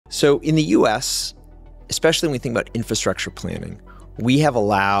So in the US, especially when we think about infrastructure planning, we have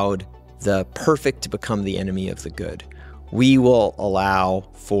allowed the perfect to become the enemy of the good. We will allow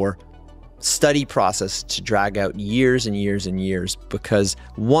for study process to drag out years and years and years because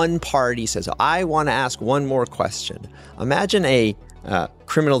one party says, I want to ask one more question. Imagine a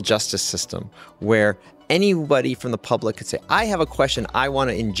criminal justice system where anybody from the public could say, I have a question I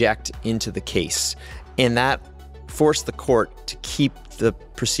want to inject into the case. And that forced the court to keep the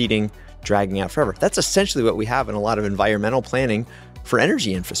proceeding dragging out forever. That's essentially what we have in a lot of environmental planning for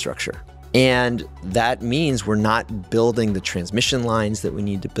energy infrastructure. And that means we're not building the transmission lines that we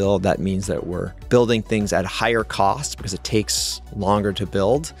need to build. That means that we're building things at a higher cost because it takes longer to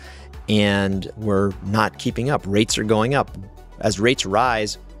build. And we're not keeping up. Rates are going up. As rates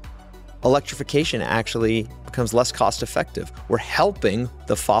rise, electrification actually becomes less cost effective. We're helping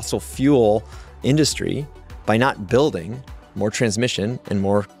the fossil fuel industry by not building more transmission and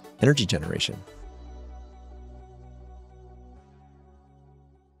more energy generation.